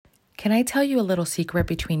Can I tell you a little secret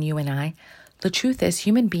between you and I? The truth is,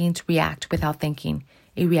 human beings react without thinking.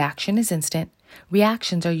 A reaction is instant.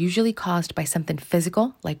 Reactions are usually caused by something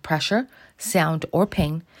physical, like pressure, sound, or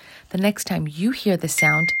pain. The next time you hear the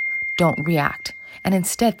sound, don't react. And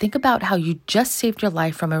instead, think about how you just saved your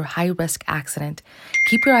life from a high-risk accident.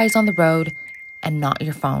 Keep your eyes on the road and not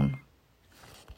your phone.